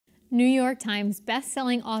New York Times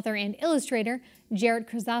best-selling author and illustrator Jarrett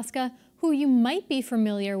Krosoczka, who you might be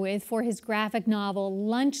familiar with for his graphic novel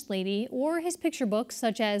Lunch Lady or his picture books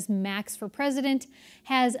such as Max for President,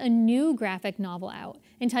 has a new graphic novel out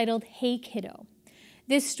entitled Hey Kiddo.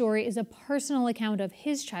 This story is a personal account of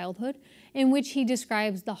his childhood in which he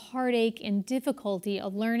describes the heartache and difficulty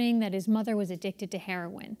of learning that his mother was addicted to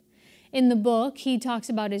heroin. In the book, he talks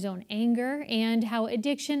about his own anger and how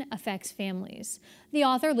addiction affects families. The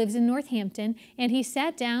author lives in Northampton, and he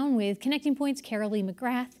sat down with Connecting Point's Carolee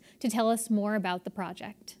McGrath to tell us more about the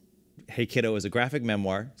project. Hey Kiddo is a graphic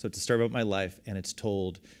memoir, so it's a story about my life, and it's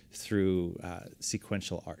told through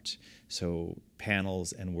sequential art. So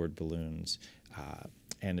panels and word balloons.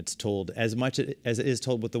 And it's told as much as it is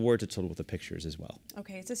told with the words, it's told with the pictures as well.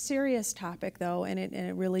 Okay, it's a serious topic though, and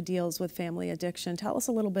it really deals with family addiction. Tell us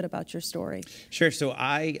a little bit about your story. Sure. So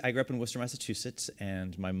I grew up in Worcester, Massachusetts,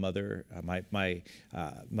 and my mother,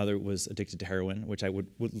 mother was addicted to heroin, which I would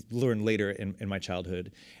learn later in my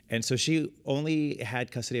childhood. And so she only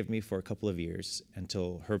had custody of me for a couple of years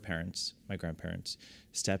until her parents, my grandparents,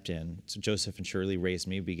 stepped in. So Joseph and Shirley raised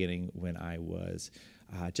me beginning when I was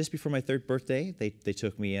just before my 3rd birthday. They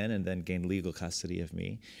took me in and then gained legal custody of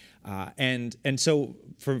me. And so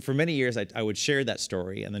for many years, I would share that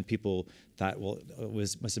story, and then people thought, well,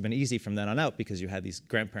 must have been easy from then on out because you had these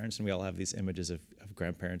grandparents, and we all have these images of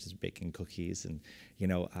grandparents as baking cookies, and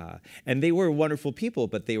and they were wonderful people,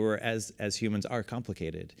 but they were, as humans are,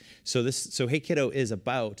 complicated. So Hey Kiddo is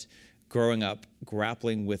about growing up,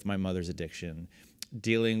 grappling with my mother's addiction,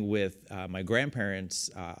 dealing with my grandparents.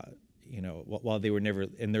 While they were never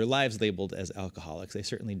in their lives labeled as alcoholics, they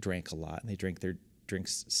certainly drank a lot, and they drank their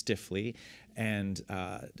drinks stiffly and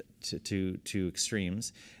to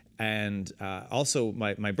extremes. And also,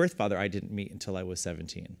 my birth father I didn't meet until I was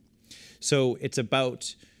 17. So it's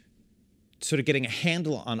about sort of getting a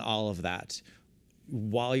handle on all of that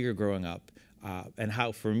while you're growing up. And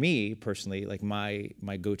how, for me personally, like my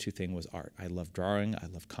go-to thing was art. I love drawing, I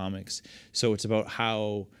love comics. So it's about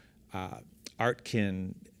how art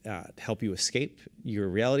can help you escape your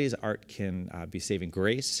realities. Art can be saving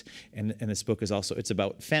grace. And this book is also, it's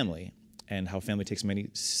about family and how family takes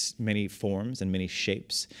many forms and many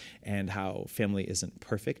shapes, and how family isn't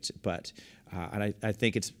perfect. But and I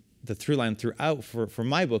think it's the through line throughout for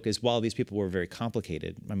my book is, while these people were very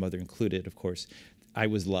complicated, my mother included, of course, I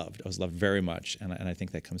was loved. I was loved very much, and I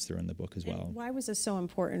think that comes through in the book as well. And why was this so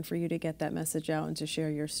important for you to get that message out and to share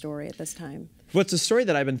your story at this time? Well, it's a story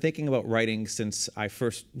that I've been thinking about writing since I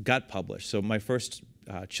first got published. So my first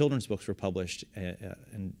children's books were published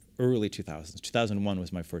in early 2000s. 2001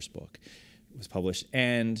 was my first book. It was published,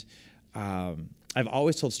 and I've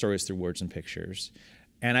always told stories through words and pictures.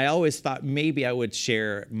 And I always thought maybe I would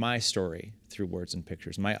share my story through words and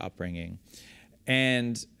pictures, my upbringing.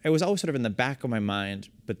 And it was always sort of in the back of my mind,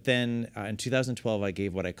 but then in 2012, I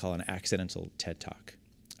gave what I call an accidental TED Talk.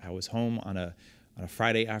 I was home on a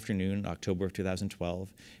Friday afternoon, October of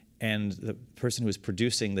 2012, and the person who was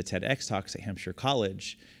producing the TEDx talks at Hampshire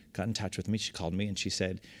College got in touch with me. She called me and she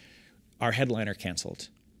said, "Our headliner canceled,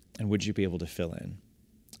 and would you be able to fill in?"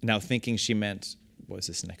 Now, thinking she meant, was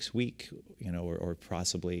this next week, or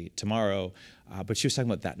possibly tomorrow, but she was talking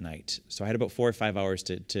about that night. So I had about 4 or 5 hours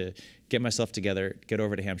to get myself together, get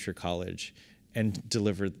over to Hampshire College, and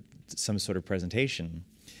deliver some sort of presentation.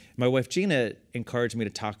 My wife Gina encouraged me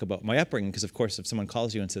to talk about my upbringing, because of course, if someone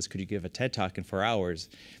calls you and says, "Could you give a TED Talk in 4 hours?"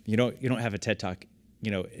 You don't have a TED Talk,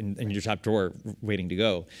 in your top drawer waiting to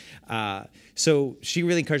go. So she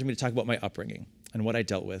really encouraged me to talk about my upbringing and what I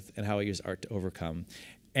dealt with and how I used art to overcome.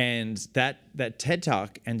 And that TED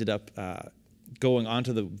Talk ended up going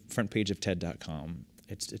onto the front page of TED.com.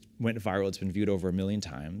 It went viral. It's been viewed over 1 million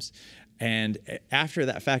times. And after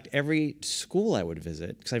that fact, every school I would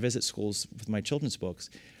visit, because I visit schools with my children's books,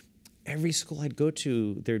 every school I'd go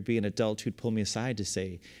to, there'd be an adult who'd pull me aside to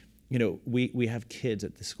say, we have kids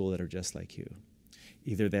at the school that are just like you.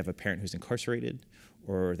 Either they have a parent who's incarcerated,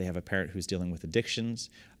 or they have a parent who's dealing with addictions.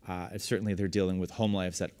 Certainly they're dealing with home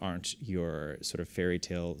lives that aren't your sort of fairy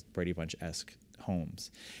tale Brady Bunch-esque homes.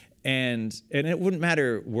 And it wouldn't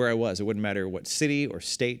matter where I was. It wouldn't matter what city or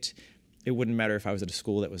state. It wouldn't matter if I was at a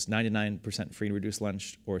school that was 99% free and reduced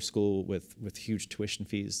lunch, or a school with huge tuition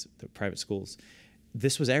fees, the private schools.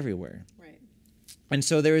 This was everywhere. Right. And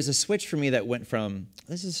so there was a switch for me that went from,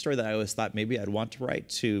 this is a story that I always thought maybe I'd want to write,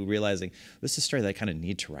 to realizing this is a story that I kind of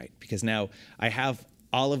need to write, because now I have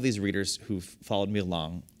all of these readers who've followed me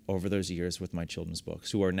along over those years with my children's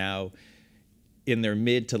books, who are now in their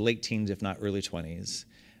mid to late teens, if not early 20s.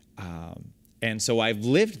 And so I've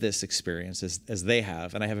lived this experience as they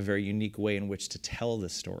have, and I have a very unique way in which to tell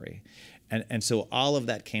this story. And so all of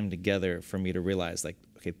that came together for me to realize, like,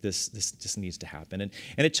 okay, this just needs to happen. And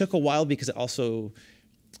it took a while because it also,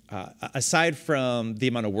 aside from the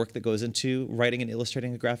amount of work that goes into writing and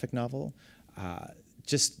illustrating a graphic novel,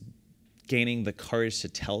 just gaining the courage to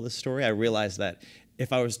tell the story, I realized that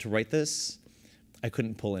if I was to write this, I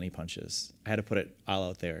couldn't pull any punches. I had to put it all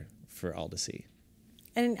out there for all to see.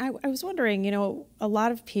 And I was wondering, you know, a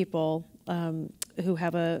lot of people who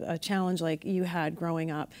have a challenge like you had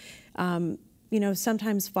growing up, you know,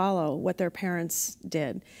 sometimes follow what their parents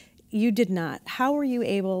did. You did not. How were you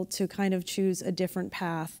able to kind of choose a different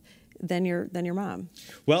path than your mom?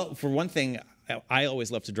 Well, for one thing, I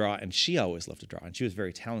always loved to draw, and she always loved to draw, and she was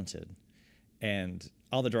very talented. And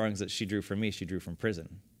all the drawings that she drew for me, she drew from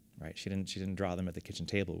prison, right? She didn't draw them at the kitchen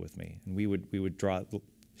table with me, and we would draw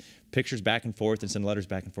pictures back and forth and send letters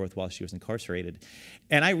back and forth while she was incarcerated.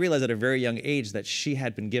 And I realized at a very young age that she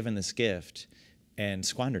had been given this gift and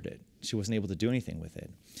squandered it. She wasn't able to do anything with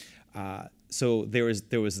it. So there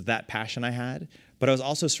was that passion I had, but I was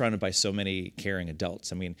also surrounded by so many caring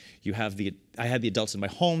adults. I mean, I had the adults in my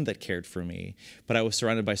home that cared for me, but I was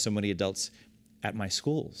surrounded by so many adults at my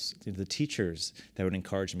schools, the teachers that would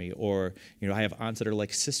encourage me, or, you know, I have aunts that are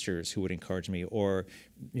like sisters who would encourage me, or,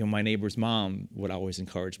 you know, my neighbor's mom would always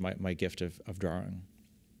encourage my gift of drawing.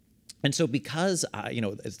 And so because, you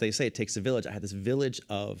know, as they say, it takes a village, I had this village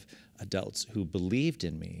of adults who believed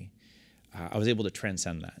in me. I was able to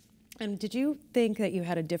transcend that. And did you think that you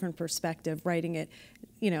had a different perspective writing it,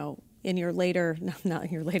 you know, in your later, not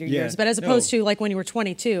in your later years, but as opposed to like when you were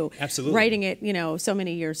 22, absolutely, writing it, you know, so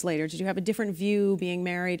many years later? Did you have a different view being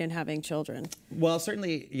married and having children? Well,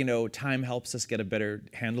 certainly, you know, time helps us get a better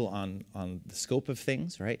handle on the scope of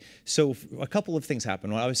things, right? So a couple of things happen.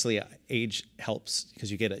 Well, obviously, age helps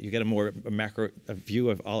because you get a macro view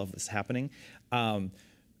of all of this happening.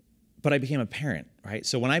 But I became a parent, right?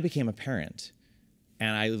 So when I became a parent,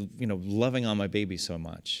 and I, you know, loving on my baby so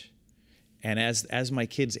much, and as my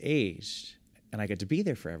kids aged, and I got to be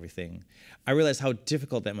there for everything, I realized how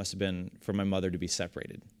difficult that must have been for my mother to be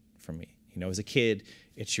separated from me. You know, as a kid,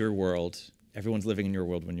 it's your world. Everyone's living in your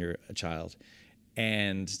world when you're a child,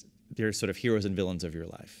 and they're sort of heroes and villains of your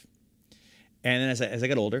life. And then as I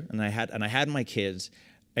got older, and I had my kids,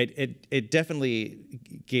 it definitely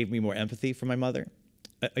gave me more empathy for my mother.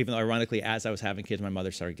 Even though, ironically, as I was having kids, my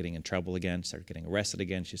mother started getting in trouble again, started getting arrested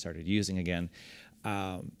again, she started using again.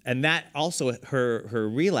 And that also, her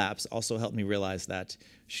relapse also helped me realize that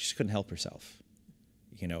she just couldn't help herself.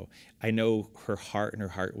 You know, I know her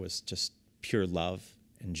heart was just pure love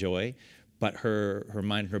and joy, but her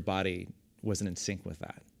mind and her body wasn't in sync with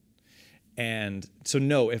that. And so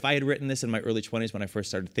no, if I had written this in my early 20s when I first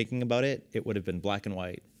started thinking about it, it would have been black and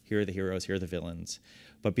white. Here are the heroes, here are the villains.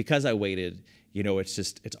 But because I waited, you know,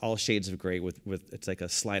 it's all shades of gray with it's like a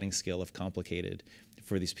sliding scale of complicated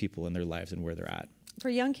for these people in their lives and where they're at. For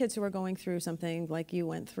young kids who are going through something like you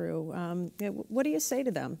went through, what do you say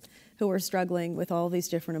to them who are struggling with all these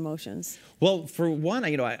different emotions? Well, for one,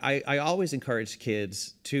 you know, I always encourage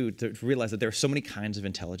kids to realize that there are so many kinds of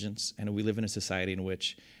intelligence, and we live in a society in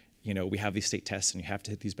which, you know, we have these state tests and you have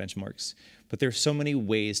to hit these benchmarks. But there's so many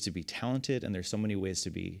ways to be talented, and there's so many ways to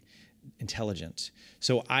be intelligent.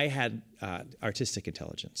 So I had artistic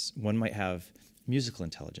intelligence. One might have musical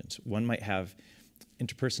intelligence. One might have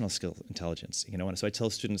interpersonal skill intelligence. You know, and so I tell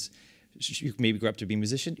students, you maybe grow up to be a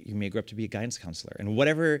musician, you may grow up to be a guidance counselor, and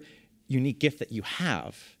whatever unique gift that you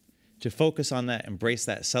have, to focus on that, embrace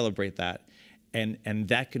that, celebrate that, and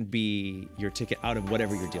that can be your ticket out of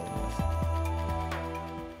whatever you're dealing with.